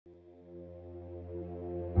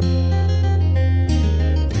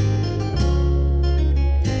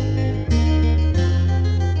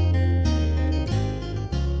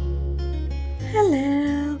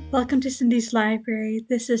Welcome to Cindy's Library.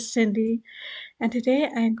 This is Cindy, and today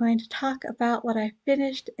I am going to talk about what I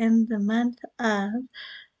finished in the month of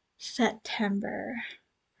September.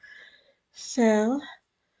 So,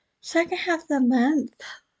 second half of the month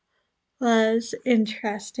was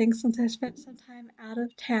interesting since I spent some time out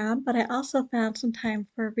of town, but I also found some time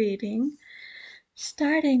for reading,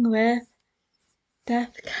 starting with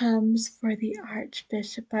Death Comes for the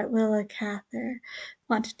Archbishop by Willa, Cather.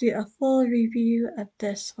 I want to do a full review of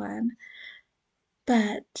this one,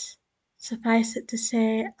 but suffice it to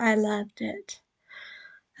say, I loved it.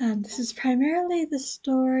 This is primarily the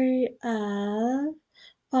story of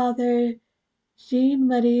Father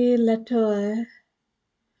Jean-Marie Latour,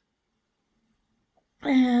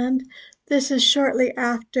 and this is shortly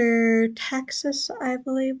after Texas, I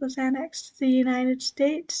believe, was annexed to the United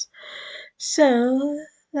States. So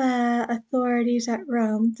the authorities at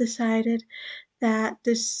Rome decided that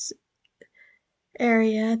this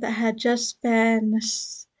area that had just been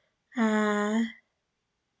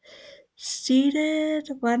ceded,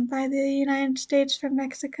 won by the United States from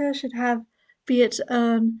Mexico, should be its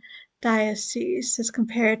own diocese as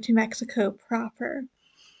compared to Mexico proper.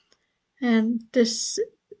 And this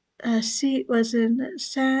seat was in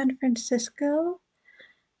San Francisco,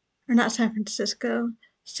 or not San Francisco,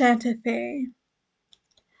 Santa Fe.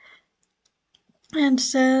 And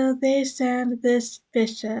so they send this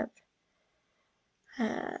bishop.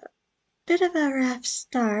 Bit of a rough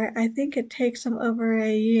start. I think it takes him over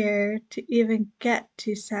a year to even get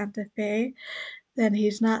to Santa Fe. Then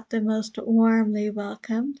he's not the most warmly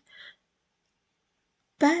welcomed.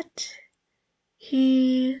 But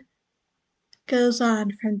he goes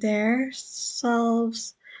on from there,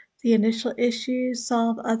 solves the initial issues,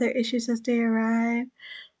 solve other issues as they arrive,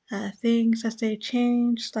 things as they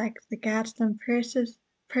change, like the Gadsden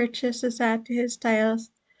purchase is added to his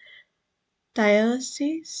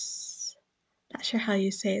diocese. Not sure how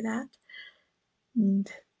you say that. And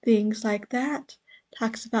things like that.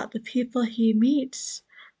 Talks about the people he meets,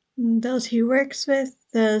 those he works with,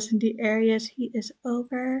 those in the areas he is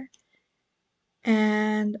over.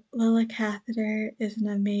 And Willa Cather is an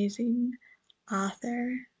amazing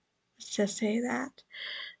author. Let's just say that.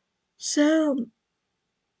 So,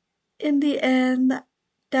 in the end,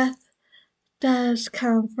 death does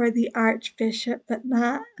come for the Archbishop, but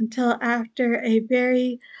not until after a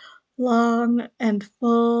very long and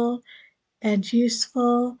full and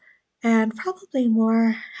useful and probably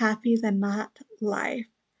more happy than not life.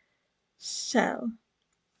 So,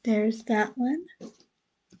 there's that one.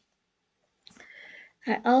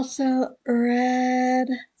 I also read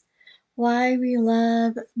Why We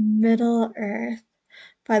Love Middle Earth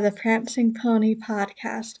by the Prancing Pony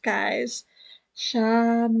podcast guys,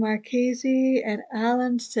 Shawn, Marchese, and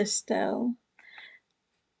Alan Sisto,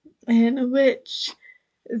 in which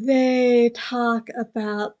they talk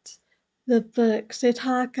about the books, they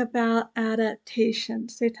talk about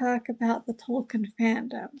adaptations, they talk about the Tolkien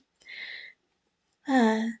fandom.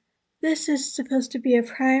 This is supposed to be a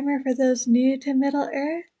primer for those new to Middle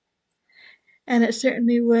Earth, and it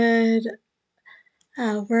certainly would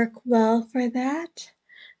work well for that.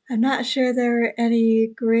 I'm not sure there were any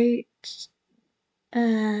great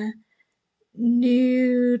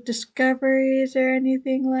new discoveries or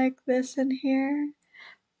anything like this in here.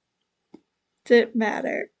 Didn't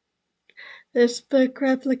matter. This book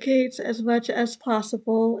replicates as much as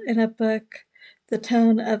possible in a book the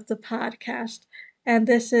tone of the podcast, and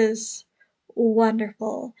this is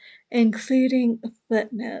wonderful, including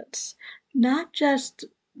footnotes, not just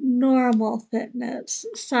normal footnotes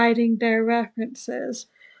citing their references,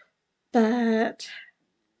 but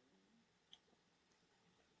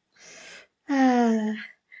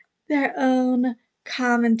their own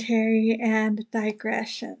commentary and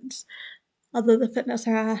digressions. Although the footnotes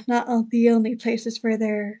are not the only places where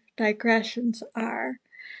their digressions are.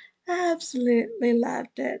 Absolutely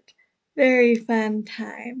loved it. Very fun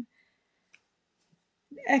time.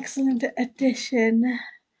 Excellent addition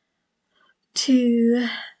to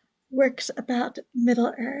works about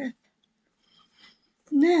Middle Earth.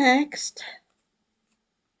 Next,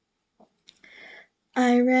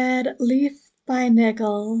 I read Leaf by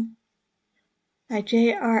Niggle by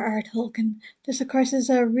J.R.R. Tolkien. This, of course, is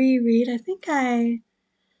a reread. I think I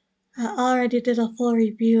already did a full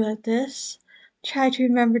review of this. Try to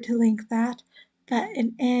remember to link that. But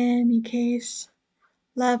in any case,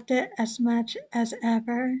 loved it as much as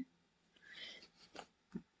ever.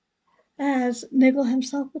 As Niggle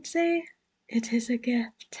himself would say, it is a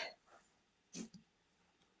gift.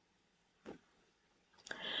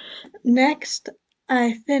 Next,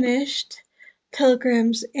 I finished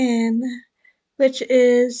Pilgrim's Inn, which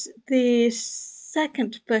is the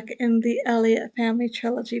second book in the Elliot family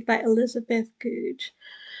trilogy by Elizabeth Goudge.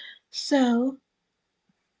 So,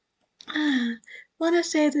 I want to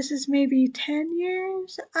say this is maybe 10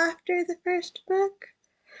 years after the first book.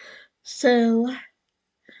 So,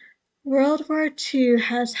 World War II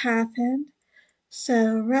has happened.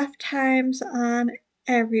 So, rough times on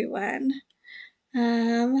everyone.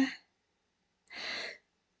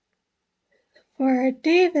 For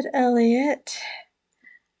David Elliot,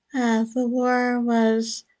 the war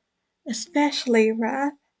was especially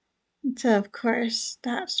rough. So, of course,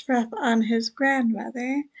 that's rough on his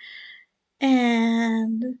grandmother.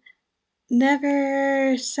 And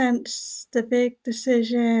never since the big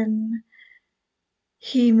decision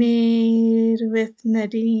he made with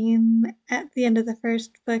Nadine at the end of the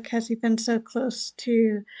first book has he been so close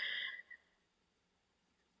to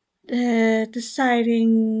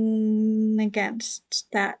deciding against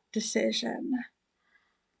that decision.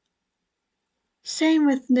 Same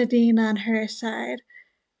with Nadine on her side.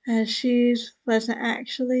 She wasn't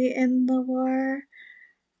actually in the war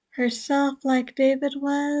herself like David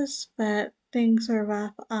was, but things were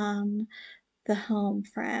rough on the home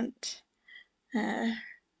front.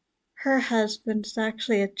 Her husband's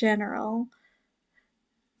actually a general.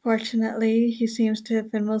 Fortunately, he seems to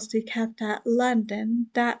have been mostly kept at London,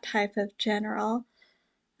 that type of general,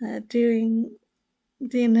 doing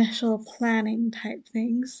the initial planning type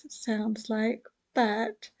things, sounds like,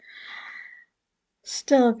 but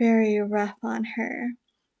still very rough on her.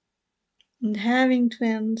 And having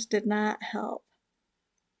twins did not help.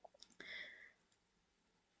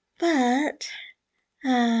 But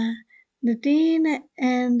Nadine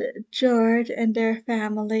and George and their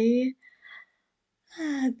family,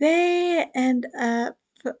 they end up,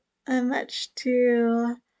 much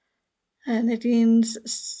to Nadine's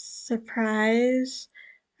surprise,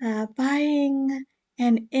 buying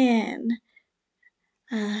an inn,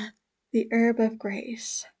 the Herb of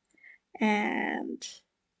Grace. And,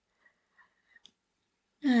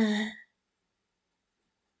 uh,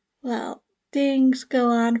 well, things go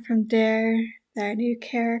on from there. There are new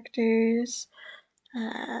characters.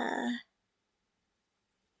 I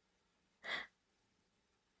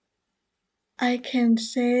can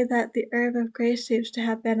say that the Herb of Grace seems to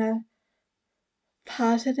have been a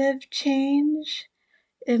positive change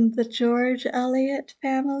in the George Eliot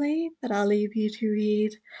family, but I'll leave you to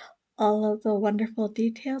read all of the wonderful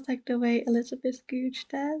details like the way Elizabeth Goudge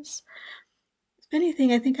does. If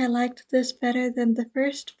anything, I think I liked this better than the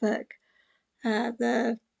first book,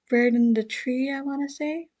 the Bird in the Tree, I want to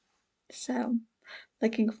say. So,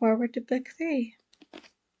 looking forward to book 3.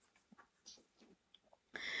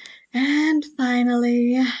 And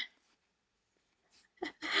finally,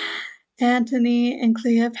 Antony and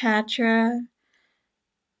Cleopatra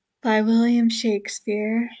by William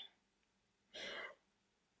Shakespeare.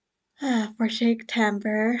 For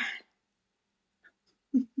Shakespeare.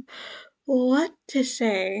 What to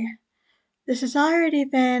say? This has already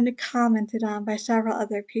been commented on by several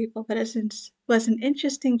other people, but it was an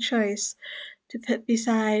interesting choice to put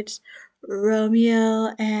besides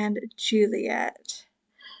Romeo and Juliet.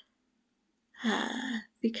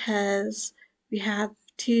 Because we have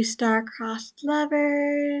 2 star-crossed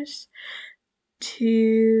lovers,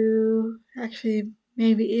 2, actually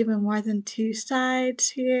maybe even more than 2 sides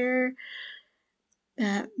here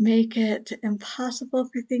that make it impossible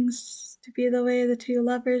for things to be the way the 2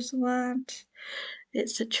 lovers want.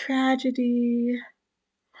 It's a tragedy.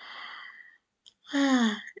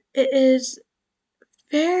 It is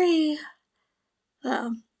very,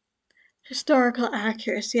 well, historical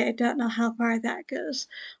accuracy. I don't know how far that goes.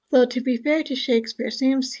 Though to be fair to Shakespeare, it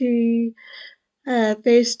seems he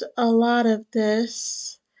based a lot of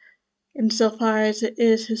this, insofar as it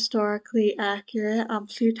is historically accurate, on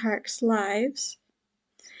Plutarch's Lives.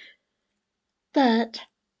 But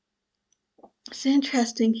it's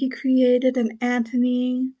interesting. He created an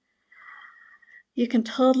Antony. You can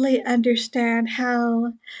totally understand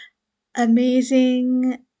how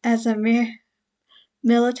amazing as a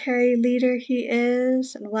military leader he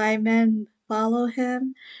is and why men follow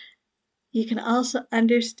him. You can also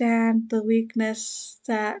understand the weakness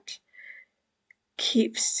that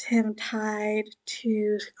keeps him tied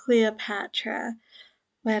to Cleopatra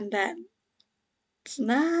when that's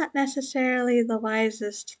not necessarily the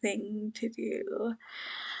wisest thing to do.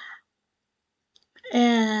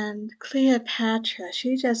 And Cleopatra,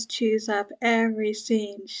 she just chews up every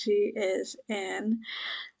scene she is in.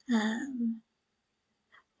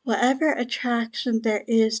 Whatever attraction there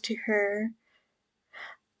is to her,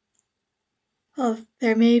 well,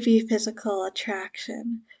 there may be physical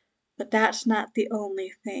attraction, but that's not the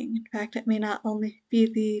only thing. In fact, it may not only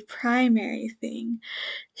be the primary thing.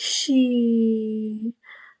 She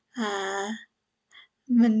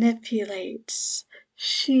manipulates.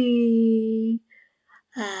 She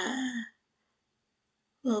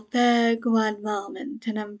will beg one moment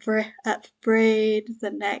and upbraid the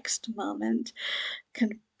next moment,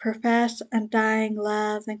 can profess undying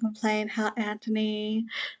love and complain how Antony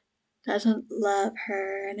doesn't love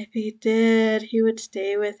her, and if he did, he would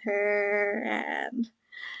stay with her, and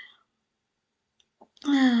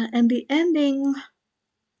the ending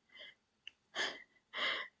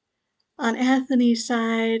on Antony's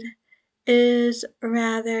side is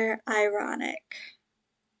rather ironic.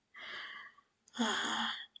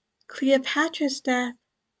 Cleopatra's death,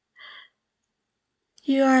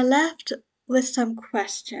 you are left with some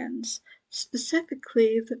questions.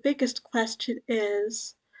 Specifically, the biggest question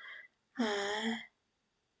is,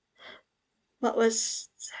 what was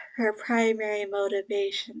her primary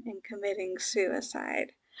motivation in committing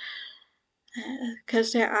suicide?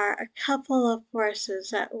 Because there are a couple of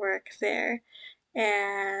forces at work there,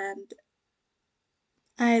 and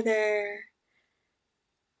either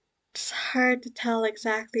it's hard to tell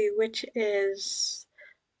exactly which is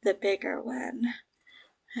the bigger one.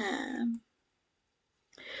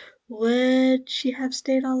 Would she have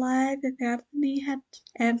stayed alive if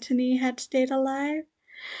Antony had stayed alive?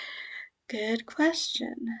 Good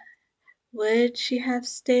question. Would she have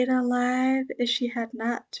stayed alive if she had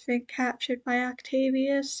not been captured by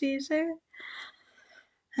Octavius Caesar?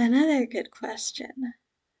 Another good question.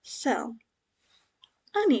 So,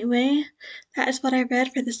 anyway, that is what I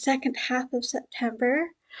read for the second half of September.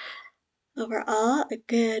 Overall, a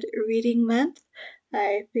good reading month.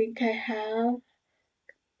 I think I have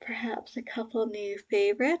perhaps a couple new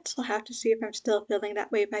favorites. We'll have to see if I'm still feeling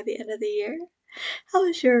that way by the end of the year. How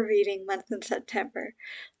was your reading month in September?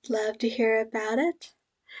 Love to hear about it.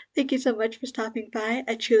 Thank you so much for stopping by.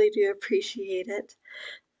 I truly do appreciate it.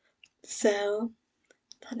 So,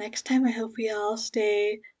 till next time, I hope we all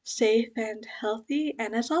stay safe and healthy.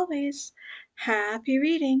 And as always, happy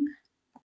reading.